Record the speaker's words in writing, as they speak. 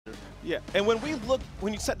Yeah, and when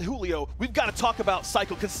you said Julio, we've got to talk about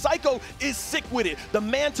Psycho, because Psycho is sick with it. The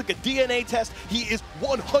man took a DNA test. He is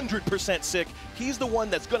 100% sick. He's the one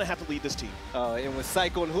that's going to have to lead this team. And with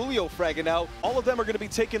Psycho and Julio fragging out, all of them are going to be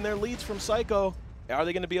taking their leads from Psycho. Are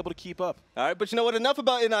they going to be able to keep up? All right, but you know what? Enough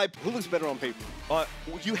about NIP. Who looks better on paper?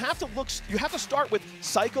 You have to start with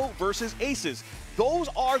Psycho versus Aces. Those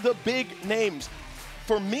are the big names.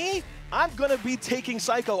 For me, I'm going to be taking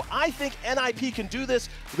Psycho. I think NIP can do this.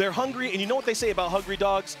 They're hungry, and you know what they say about hungry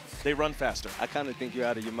dogs? They run faster. I kind of think you're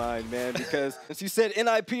out of your mind, man, because since you said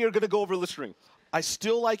NIP are going to go over LeStream. I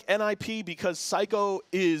still like NIP because Psycho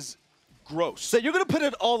is gross. So you're going to put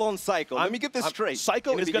it all on Psycho. Let me get this straight.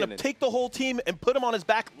 Psycho is going to take the whole team and put him on his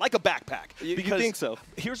back like a backpack. You think so?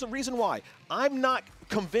 Here's the reason why. I'm not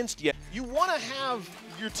convinced yet. You want to have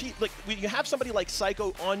your team, like when you have somebody like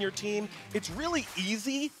Psycho on your team, it's really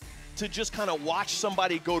easy to just kind of watch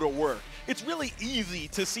somebody go to work. It's really easy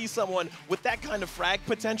to see someone with that kind of frag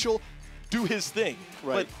potential do his thing.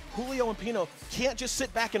 Right. But Julio and Pino can't just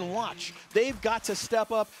sit back and watch. They've got to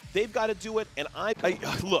step up. They've got to do it. And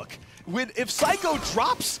look, if Psycho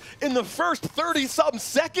drops in the first 30-something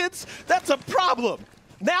seconds, that's a problem.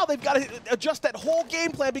 Now they've got to adjust that whole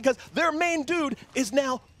game plan because their main dude is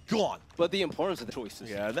now gone. But the importance of the choices.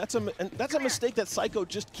 Yeah, that's a mistake that Psycho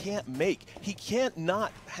just can't make. He can't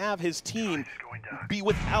not have his team be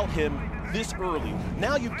without him this early.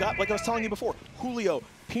 Now you've got, like I was telling you before, Julio,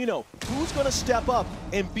 Pino, who's going to step up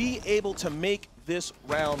and be able to make this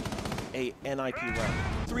round a NIP round?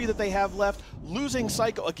 3 that they have left, losing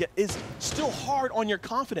Psycho again is still hard on your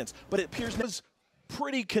confidence, but it appears it's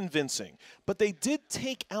pretty convincing. But they did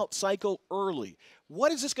take out Psycho early.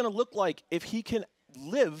 What is this going to look like if he can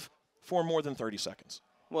live for more than 30 seconds?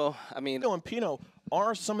 Well, I mean, Julio and Pino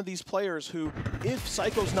are some of these players who, if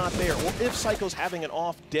Psycho's not there, or if Psycho's having an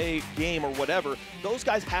off day game or whatever, those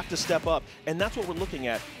guys have to step up, and that's what we're looking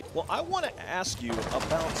at. Well, I want to ask you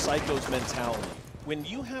about Psycho's mentality. When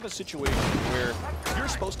you have a situation where you're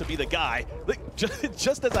supposed to be the guy, like,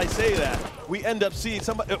 just as I say that, we end up seeing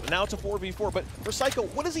somebody, now it's a 4v4, but for Psycho,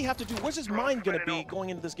 what does he have to do? What's his mind going to be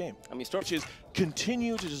going into this game? I mean, which is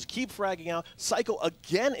continue to just keep fragging out. Psycho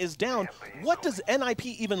again is down. What does NIP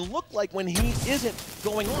even look like when he isn't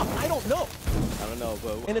going off? I don't know. I don't know,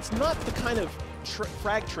 but... And it's not the kind of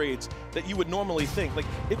frag trades that you would normally think. Like,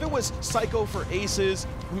 if it was Psycho for Aces,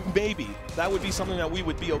 maybe that would be something that we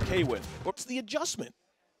would be okay with. What's the adjustment?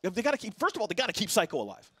 If they got to keep, first of all, they got to keep Psycho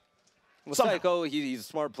alive. Well, Psycho, he's a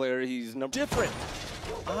smart player. He's different.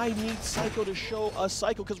 I need Psycho to show us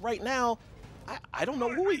Psycho, because right now, I don't know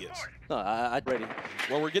who he is. No, I'm ready.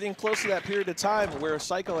 Well, we're getting close to that period of time where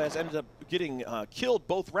Psycho has ended up getting killed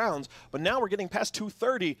both rounds, but now we're getting past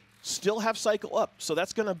 2:30. Still have Psycho up, so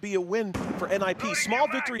that's going to be a win for NIP. Small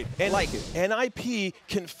victory, and like it. NIP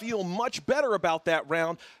can feel much better about that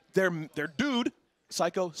round. Their dude,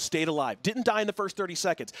 Psycho, stayed alive. Didn't die in the first 30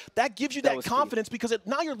 seconds. That gives you that confidence because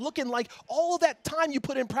now you're looking like all of that time you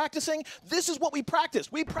put in practicing, this is what we practiced.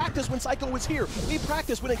 We practiced when Psycho was here. We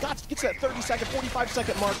practiced when it gets to that 30-second,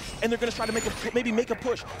 45-second mark, and they're going to try to maybe make a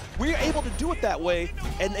push. We're able to do it that way,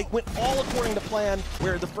 and it went all according to plan,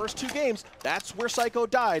 where the first 2 games, that's where Psycho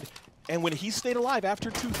died. And when he stayed alive after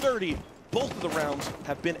 2:30, both of the rounds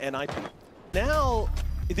have been NIP. Now,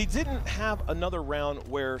 they didn't have another round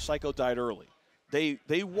where Psycho died early.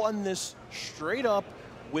 They won this straight up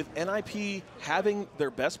with NIP having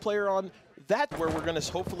their best player on. That's where we're going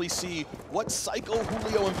to hopefully see what Psycho,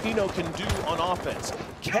 Julio, and Pino can do on offense.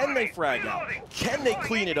 Can they frag out? Can they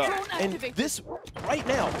clean it up? And this, right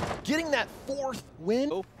now, getting that 4th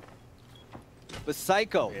win. But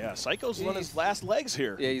Psycho. Yeah, Psycho's on his last legs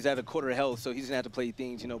here. Yeah, he's at a quarter health, so he's going to have to play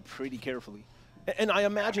things, pretty carefully. And I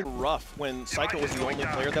imagine rough when Psycho was the only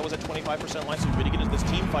player that was at 25% life, so he's going to get into this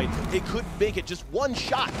team fight. It could make it just 1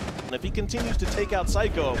 shot. And if he continues to take out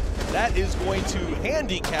Psycho, that is going to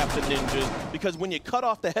handicap the ninjas, because when you cut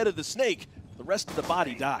off the head of the snake, the rest of the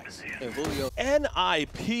body dies.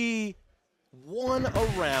 NIP won a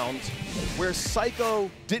round where Psycho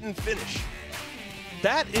didn't finish.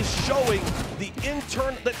 That is showing the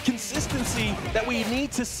consistency that we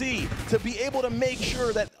need to see to be able to make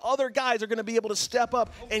sure that other guys are going to be able to step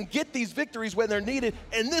up and get these victories when they're needed.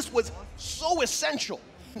 And this was so essential.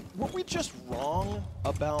 Were we just wrong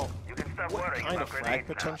about what kind of frag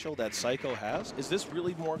potential that Psycho has? Is this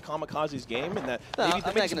really more Kamikaze's game, and that maybe I'm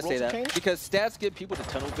not going to say that change? Because stats give people the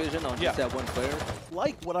tunnel vision on just that one player.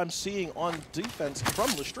 Like what I'm seeing on defense from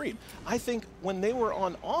LeStream. I think when they were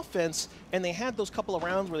on offense and they had those couple of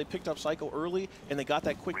rounds where they picked up Psycho early and they got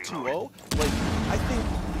that quick 2-0, like I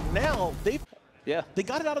think now they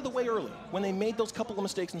got it out of the way early when they made those couple of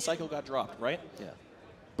mistakes and Psycho got dropped, right? Yeah.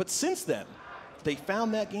 But since then, they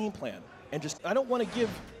found that game plan. And just, I don't want to give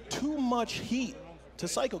too much heat to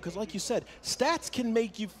Psycho, because like you said, stats can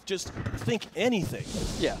make you just think anything.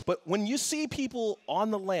 Yeah. But when you see people on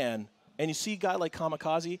the LAN, and you see a guy like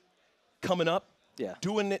Kamikaze coming up,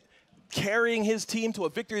 doing it, carrying his team to a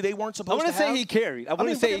victory they weren't supposed to have. I wouldn't say he carried. I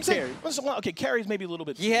wouldn't say he carried. Okay, carries maybe a little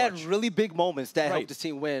bit. He had really big moments that helped his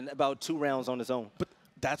team win about 2 rounds on his own. But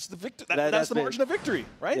that's the victory. That's the margin of victory,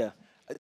 right? Yeah.